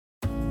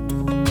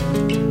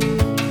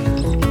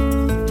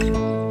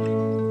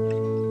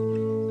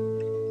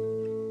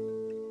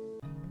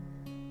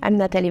I'm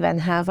Nathalie Van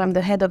Have. I'm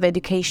the Head of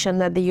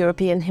Education at the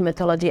European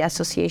Hematology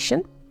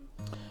Association.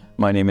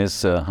 My name is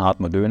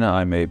Hartmut Döhner.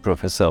 I'm a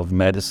professor of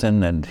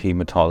medicine and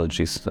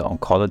hematologist,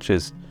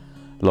 oncologist,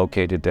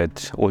 located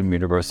at Ulm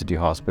University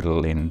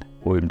Hospital in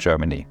Ulm,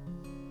 Germany.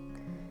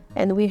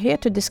 And we're here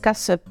to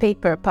discuss a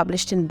paper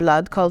published in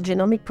Blood called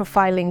Genomic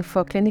Profiling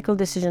for Clinical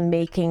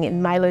Decision-Making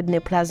in Myeloid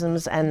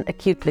Neoplasms and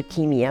Acute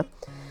Leukemia.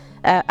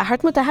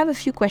 Hartmut, I have a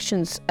few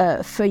questions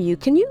for you.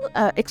 Can you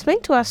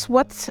explain to us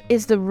what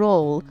is the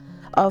role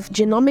of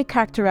genomic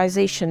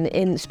characterization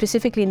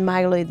specifically in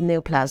myeloid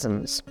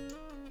neoplasms?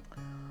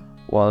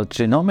 Well,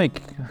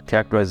 genomic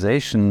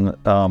characterization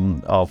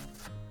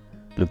of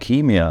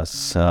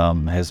leukemias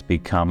has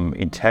become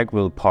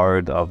integral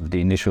part of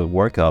the initial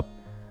workup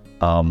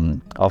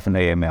of an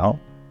AML,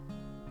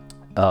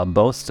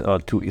 both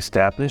to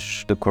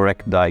establish the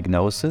correct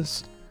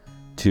diagnosis,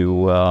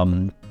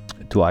 to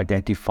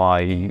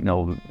identify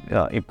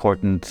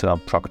important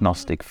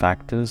prognostic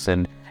factors,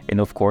 and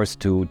of course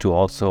to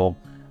also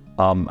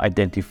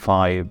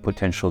identify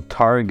potential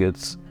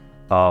targets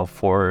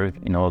for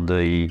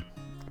the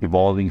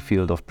evolving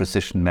field of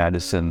precision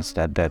medicines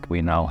that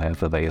we now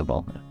have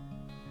available.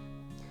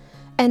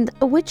 And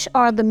which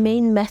are the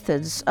main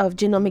methods of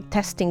genomic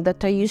testing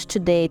that are used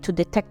today to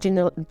detect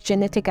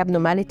genetic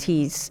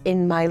abnormalities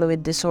in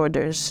myeloid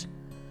disorders?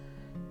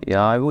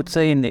 Yeah, I would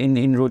say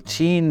in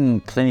routine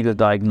clinical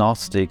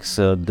diagnostics,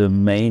 the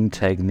main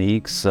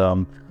techniques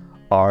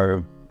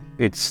are,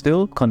 it's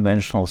still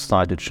conventional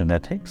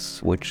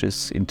cytogenetics, which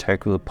is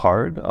integral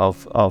part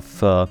of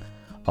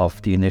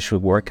the initial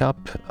workup.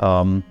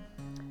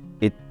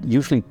 It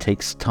usually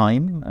takes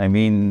time. I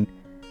mean,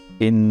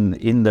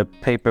 in the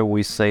paper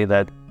we say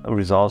that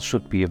results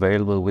should be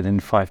available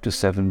within 5 to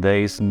 7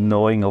 days,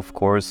 knowing of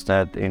course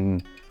that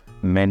in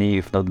many,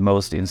 if not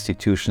most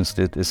institutions,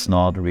 that is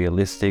not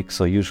realistic.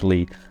 So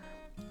usually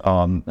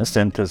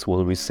centers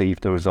will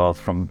receive the results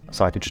from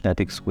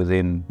cytogenetics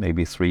within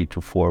maybe 3 to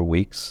 4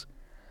 weeks.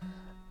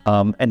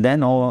 And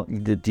then all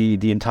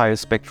the entire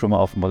spectrum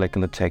of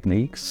molecular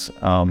techniques,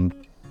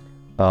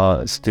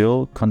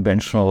 still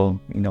conventional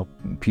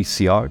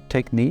PCR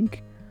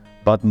technique,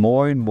 but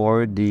more and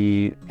more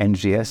the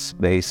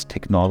NGS-based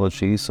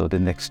technology, so the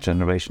next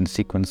generation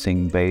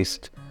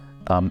sequencing-based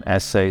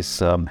assays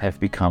have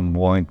become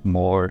more and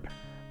more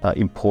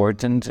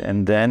important.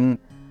 And then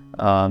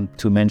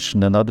to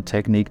mention another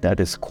technique, that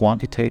is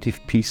quantitative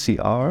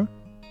PCR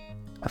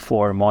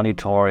for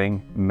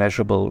monitoring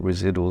measurable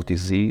residual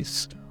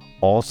disease.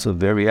 Also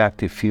very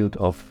active field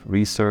of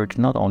research,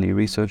 not only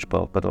research,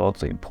 but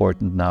also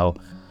important now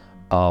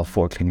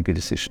for clinical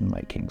decision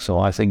making. So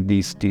I think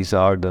these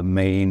are the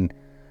main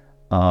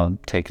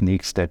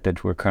techniques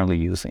that we're currently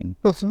using.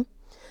 Mm-hmm.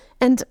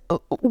 And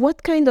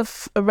what kind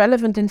of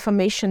relevant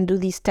information do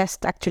these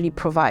tests actually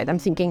provide? I'm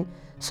thinking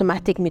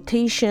somatic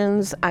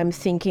mutations, I'm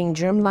thinking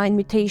germline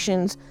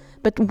mutations,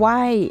 but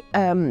why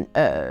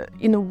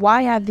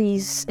are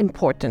these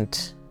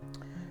important?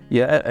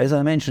 Yeah, as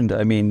I mentioned,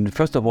 I mean,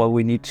 first of all,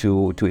 we need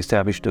to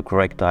establish the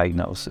correct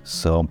diagnosis.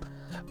 So,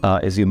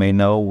 as you may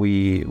know,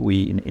 we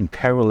in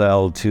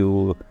parallel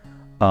to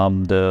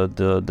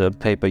the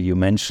paper you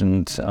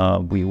mentioned,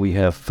 we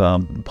have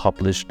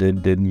published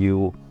the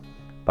new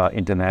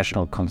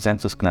international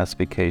consensus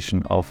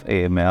classification of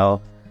AML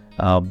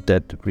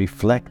that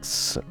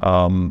reflects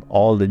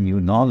all the new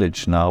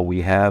knowledge now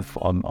we have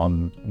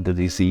on the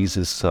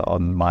diseases,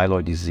 on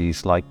myeloid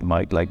disease like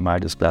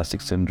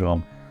myelodysplastic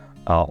syndrome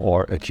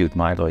or acute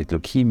myeloid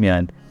leukemia.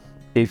 And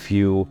if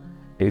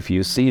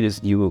you see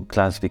this new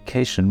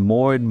classification,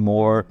 more and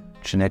more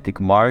genetic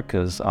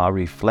markers are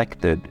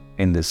reflected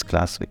in this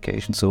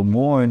classification. So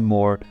more and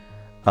more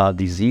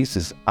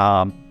diseases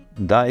are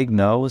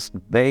diagnosed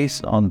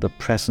based on the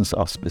presence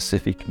of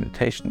specific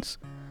mutations.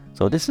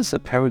 So this is a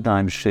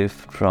paradigm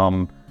shift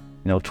from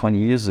 20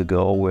 years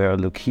ago, where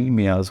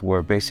leukemias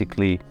were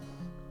basically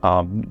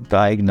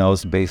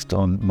diagnosed based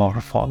on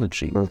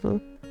morphology,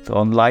 so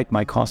on light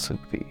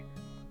microscopy.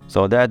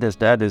 So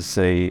that is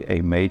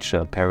a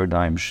major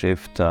paradigm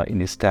shift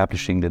in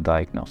establishing the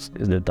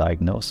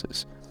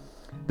diagnosis.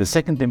 The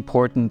second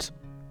important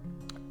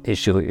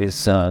issue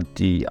is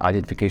the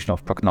identification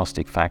of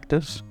prognostic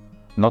factors,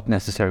 not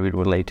necessarily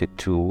related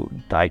to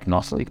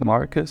diagnostic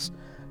markers.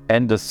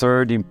 And the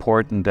third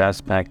important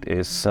aspect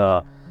is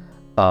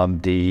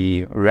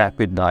the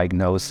rapid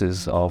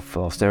diagnosis of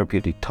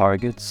therapeutic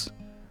targets,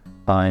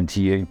 and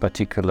here in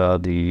particular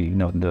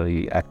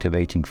the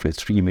activating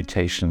FLT3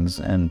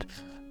 mutations and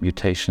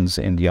mutations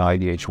in the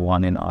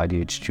IDH1 and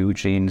IDH2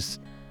 genes.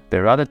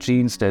 There are other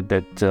genes that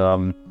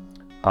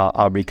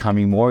are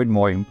becoming more and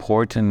more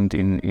important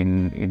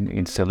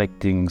in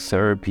selecting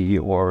therapy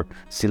or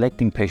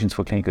selecting patients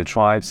for clinical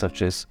trials,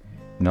 such as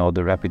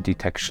the rapid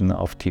detection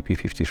of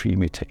TP53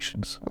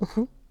 mutations.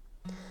 Mm-hmm.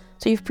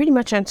 So you've pretty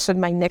much answered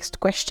my next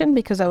question,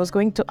 because I was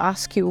going to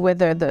ask you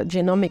whether the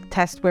genomic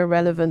tests were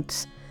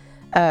relevant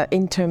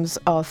in terms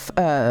of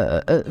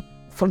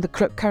for the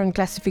current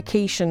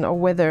classification, or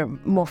whether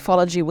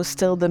morphology was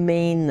still the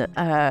main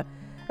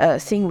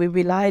thing we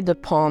relied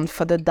upon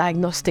for the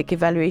diagnostic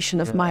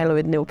evaluation of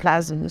myeloid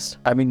neoplasms?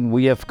 I mean,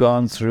 we have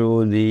gone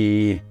through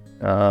the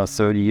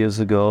 30 years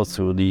ago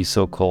through the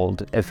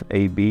so-called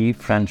FAB,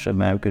 French,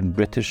 American,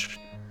 British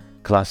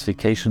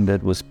classification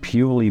that was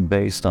purely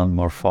based on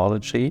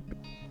morphology,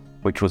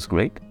 which was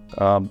great.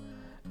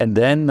 And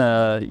then,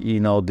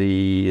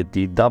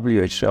 the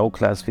WHO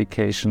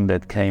classification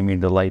that came in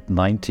the late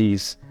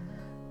 90s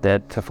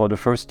that for the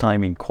first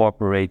time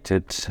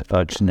incorporated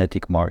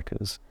genetic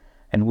markers.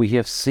 And we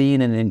have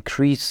seen an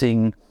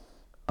increasing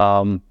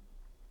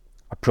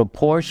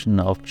proportion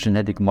of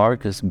genetic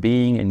markers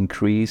being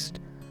increased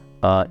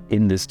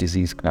in this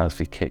disease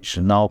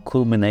classification, now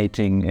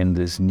culminating in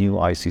this new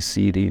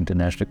ICC, the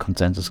International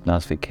Consensus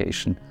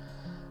Classification,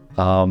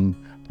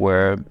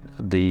 where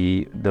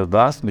the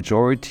vast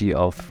majority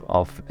of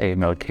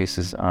AML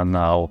cases are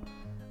now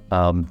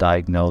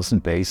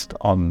diagnosed based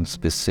on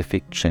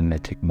specific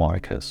genetic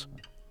markers.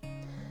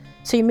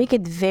 So you make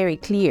it very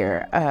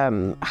clear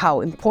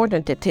how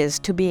important it is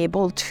to be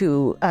able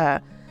to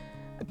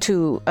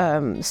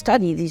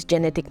study these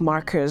genetic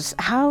markers.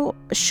 How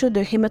should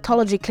a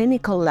hematology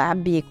clinical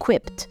lab be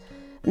equipped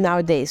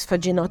nowadays for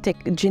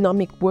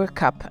genomic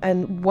workup,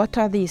 and what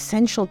are the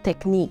essential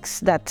techniques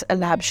that a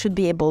lab should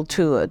be able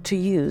to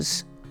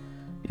use?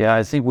 Yeah,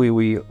 I think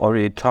we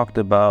already talked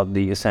about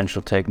the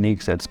essential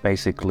techniques. That's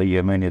basically,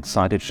 it's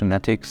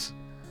cytogenetics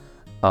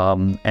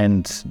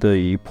and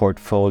the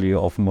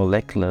portfolio of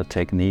molecular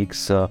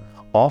techniques.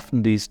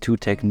 Often these two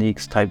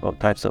techniques,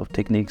 types of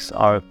techniques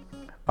are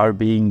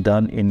being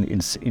done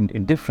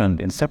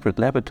in separate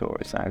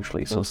laboratories,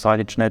 actually. So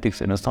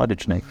cytogenetics in a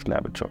cytogenetics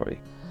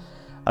laboratory.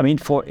 I mean,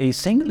 for a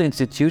single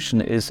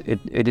institution,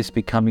 it is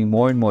becoming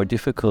more and more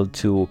difficult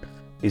to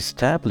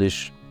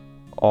establish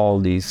all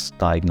these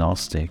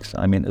diagnostics.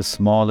 I mean, a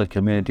smaller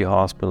community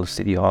hospital,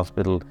 city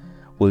hospital,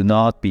 will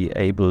not be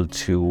able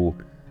to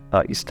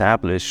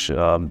establish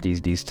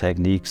these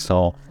techniques.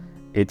 So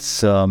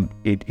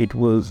it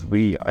will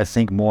be, I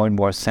think, more and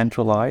more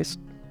centralized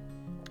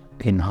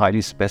in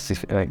highly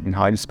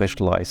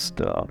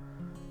specialized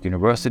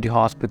university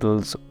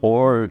hospitals,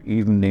 or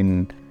even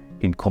in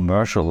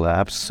commercial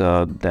labs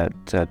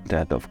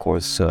that of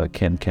course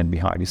can be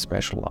highly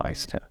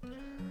specialized.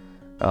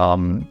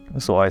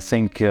 So I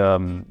think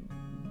the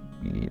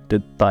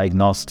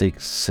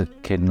diagnostics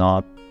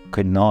cannot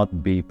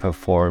be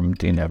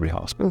performed in every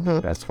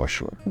hospital. That's for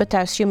sure. But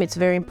I assume it's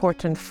very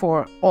important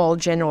for all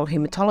general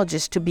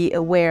hematologists to be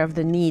aware of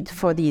the need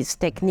for these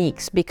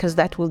techniques, because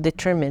that will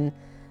determine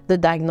the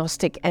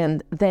diagnostic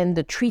and then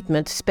the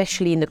treatment,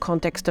 especially in the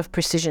context of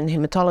precision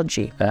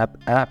hematology.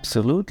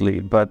 Absolutely,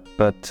 but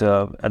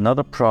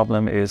another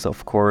problem is,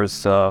 of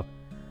course,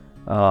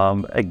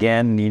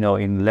 again,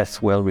 in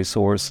less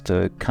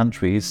well-resourced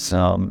countries,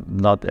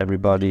 not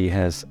everybody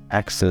has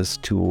access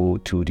to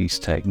these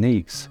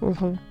techniques.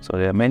 So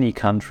there are many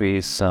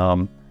countries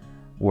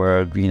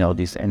where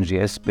these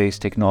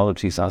NGS-based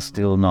technologies are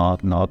still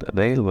not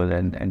available,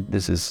 and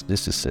this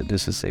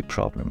is a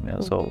problem. Yeah?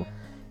 So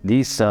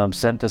these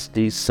centers,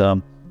 these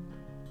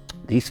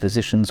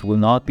physicians will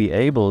not be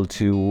able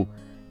to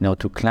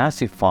to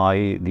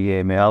classify the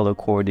AML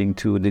according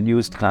to the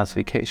newest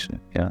classification.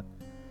 Yeah.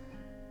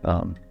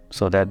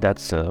 So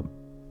that's a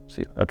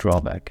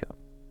drawback.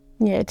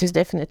 Yeah, it is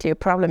definitely a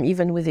problem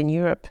even within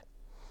Europe.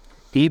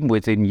 Even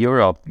within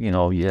Europe, you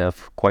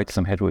have quite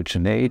some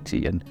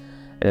heterogeneity. And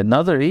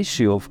another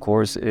issue, of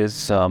course,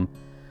 is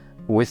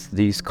with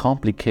these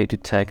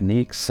complicated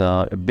techniques,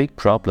 a big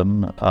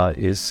problem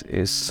is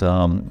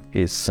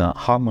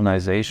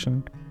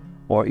harmonization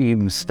or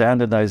even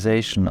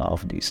standardization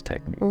of these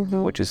techniques,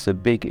 which is a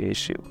big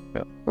issue.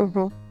 Yeah.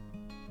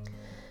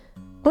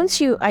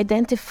 Once you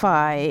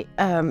identify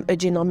a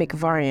genomic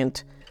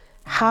variant,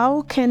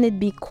 how can it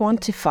be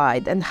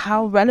quantified, and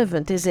how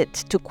relevant is it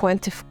to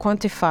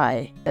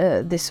quantify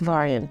this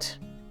variant?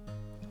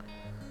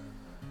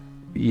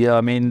 Yeah,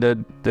 I mean, the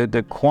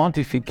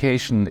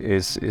quantification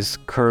is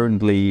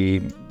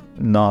currently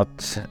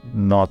not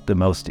the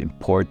most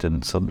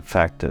important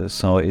factor.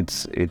 So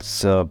it's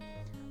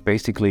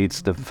basically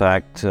it's the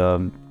fact,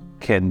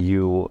 can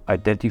you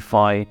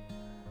identify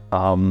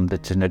the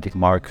genetic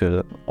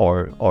marker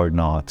or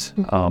not?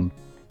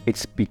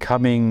 It's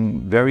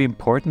becoming very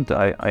important.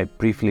 I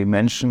briefly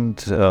mentioned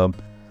the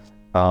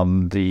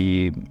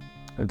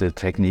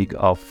technique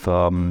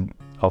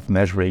of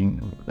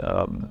measuring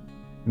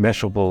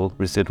measurable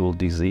residual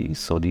disease,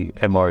 so the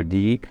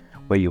MRD,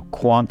 where you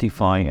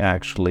quantify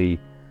actually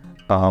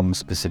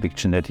specific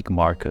genetic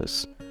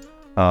markers.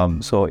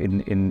 So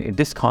in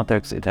this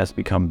context, it has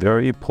become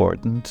very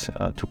important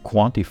to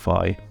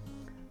quantify.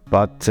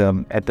 But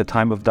at the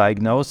time of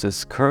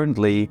diagnosis,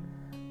 currently,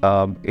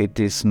 it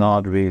is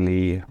not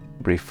really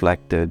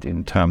reflected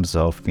in terms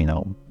of,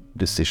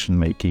 decision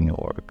making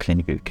or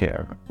clinical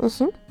care.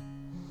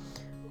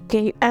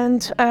 Okay,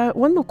 and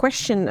one more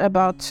question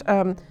about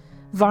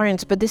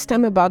variants, but this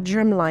time about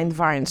germline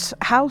variants.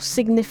 How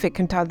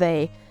significant are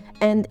they,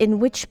 and in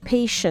which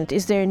patient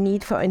is there a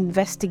need for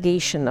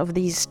investigation of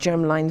these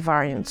germline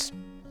variants?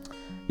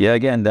 Yeah,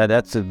 again,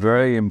 that's a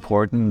very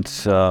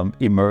important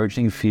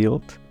emerging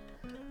field.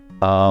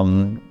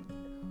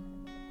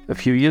 A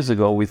few years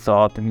ago, we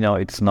thought,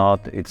 it's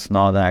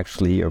not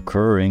actually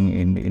occurring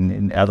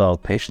in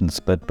adult patients,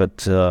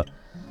 but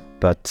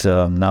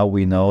now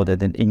we know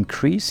that an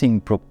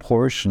increasing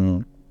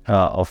proportion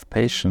of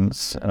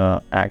patients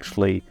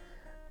actually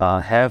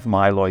have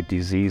myeloid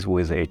disease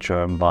with a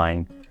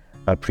germline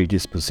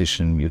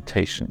predisposition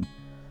mutation.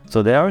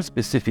 So there are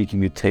specific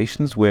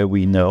mutations where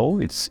we know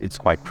it's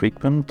quite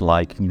frequent,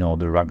 like the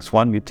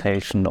RUNX1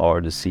 mutation or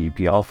the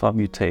CEP alpha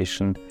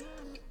mutation.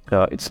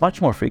 It's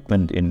much more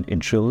frequent in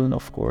children,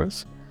 of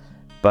course.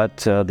 But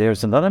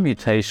there's another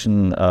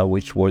mutation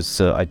which was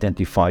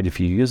identified a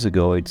few years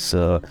ago. It's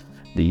the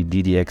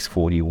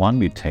DDX41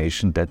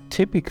 mutation that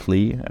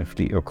typically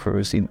actually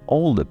occurs in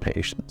older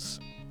patients.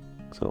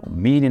 So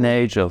median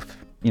age of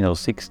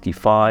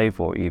 65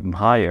 or even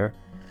higher,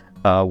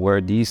 where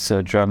these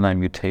germline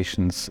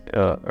mutations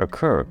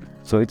occur.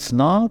 So it's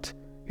not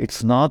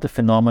a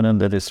phenomenon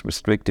that is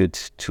restricted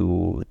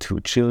to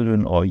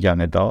children or young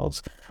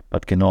adults,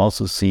 but can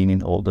also be seen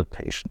in older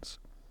patients.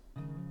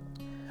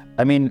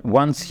 I mean,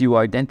 once you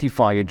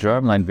identify a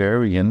germline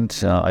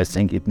variant, I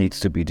think it needs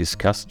to be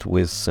discussed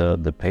with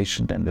the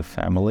patient and the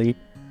family.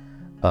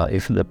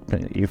 If the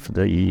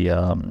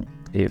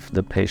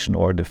patient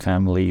or the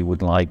family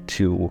would like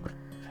to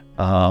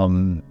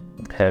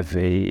have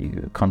a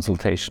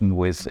consultation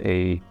with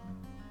a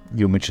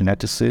human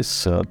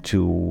geneticist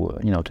to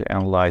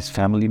analyze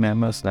family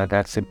members,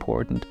 that's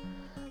important.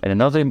 And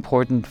another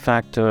important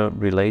factor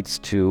relates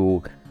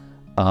to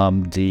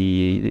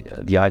the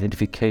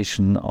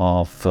identification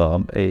of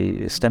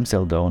a stem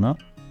cell donor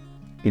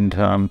in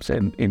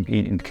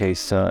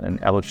case an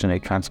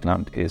allogeneic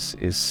transplant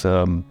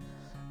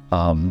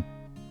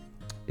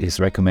is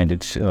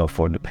recommended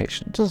for the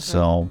patient. Mm-hmm.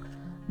 So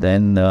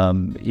then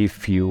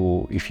if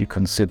you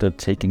consider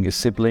taking a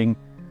sibling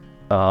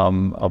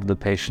of the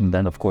patient,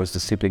 then of course the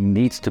sibling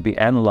needs to be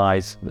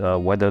analyzed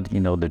whether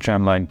the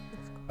germline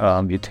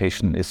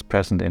mutation is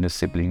present in a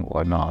sibling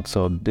or not.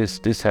 So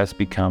this has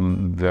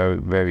become very,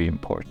 very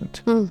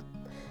important.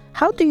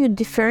 How do you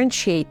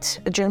differentiate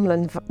a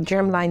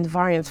germline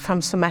variant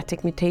from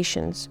somatic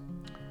mutations?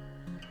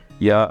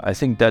 Yeah, I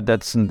think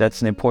that's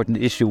an important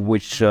issue.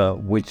 Which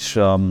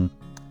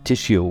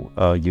tissue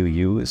you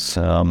use?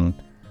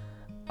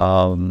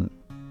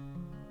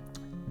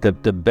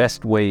 The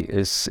best way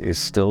is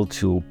still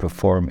to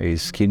perform a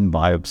skin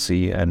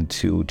biopsy and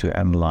to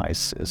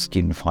analyze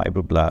skin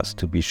fibroblasts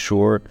to be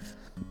sure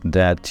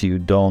that you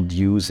don't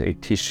use a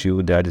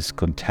tissue that is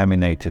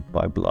contaminated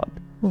by blood.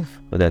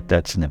 So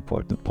that's an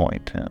important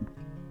point. Yeah.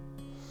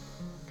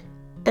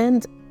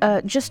 And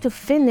just to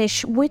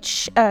finish,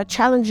 which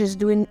challenges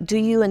do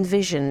you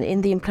envision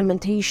in the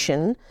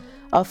implementation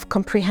of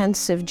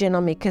comprehensive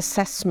genomic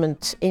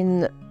assessment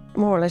in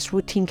more or less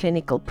routine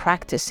clinical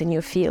practice in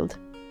your field?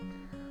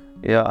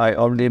 Yeah, I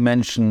already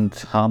mentioned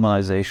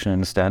harmonization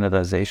and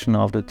standardization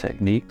of the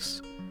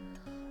techniques.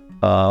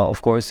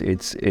 Of course,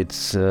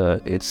 it's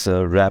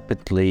a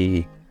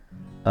rapidly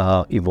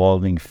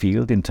evolving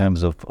field in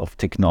terms of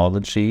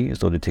technology.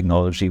 So the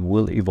technology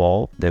will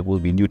evolve. There will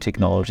be new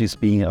technologies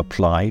being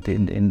applied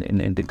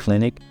in the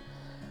clinic.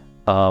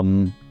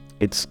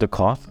 It's the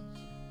cost,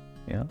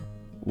 yeah,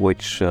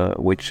 which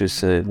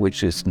is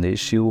an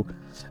issue.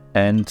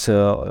 And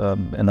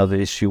another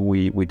issue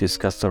we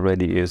discussed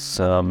already is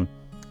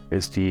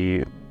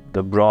the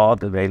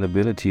broad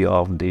availability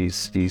of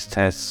these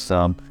tests.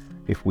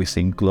 If we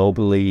think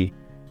globally,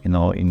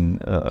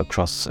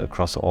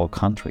 across all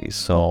countries,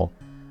 so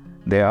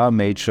there are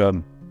major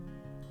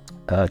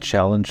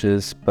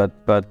challenges. But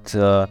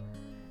a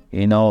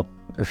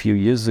few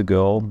years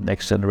ago,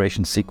 next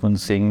generation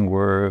sequencing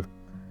were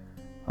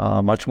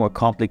much more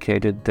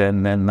complicated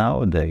than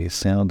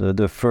nowadays.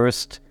 The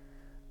first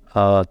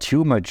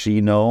tumor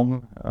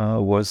genome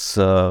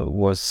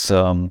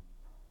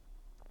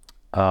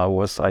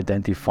was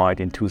identified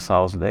in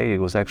 2008. It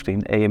was actually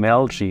an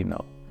AML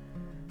genome.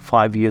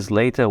 5 years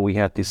later, we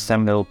had this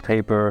seminal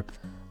paper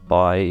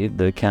by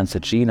the Cancer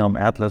Genome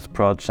Atlas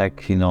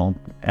Project,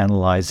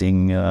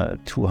 analyzing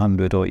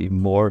 200 or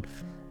even more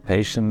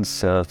patients.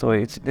 So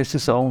this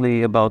is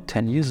only about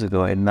 10 years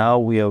ago, and now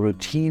we are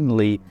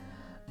routinely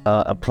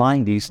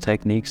applying these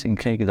techniques in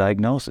clinical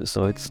diagnosis.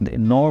 So it's an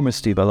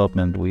enormous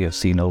development we have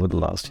seen over the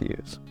last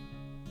years.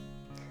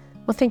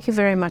 Well, thank you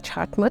very much,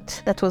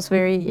 Hartmut. That was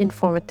very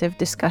informative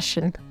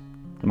discussion.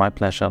 My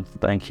pleasure.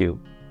 Thank you.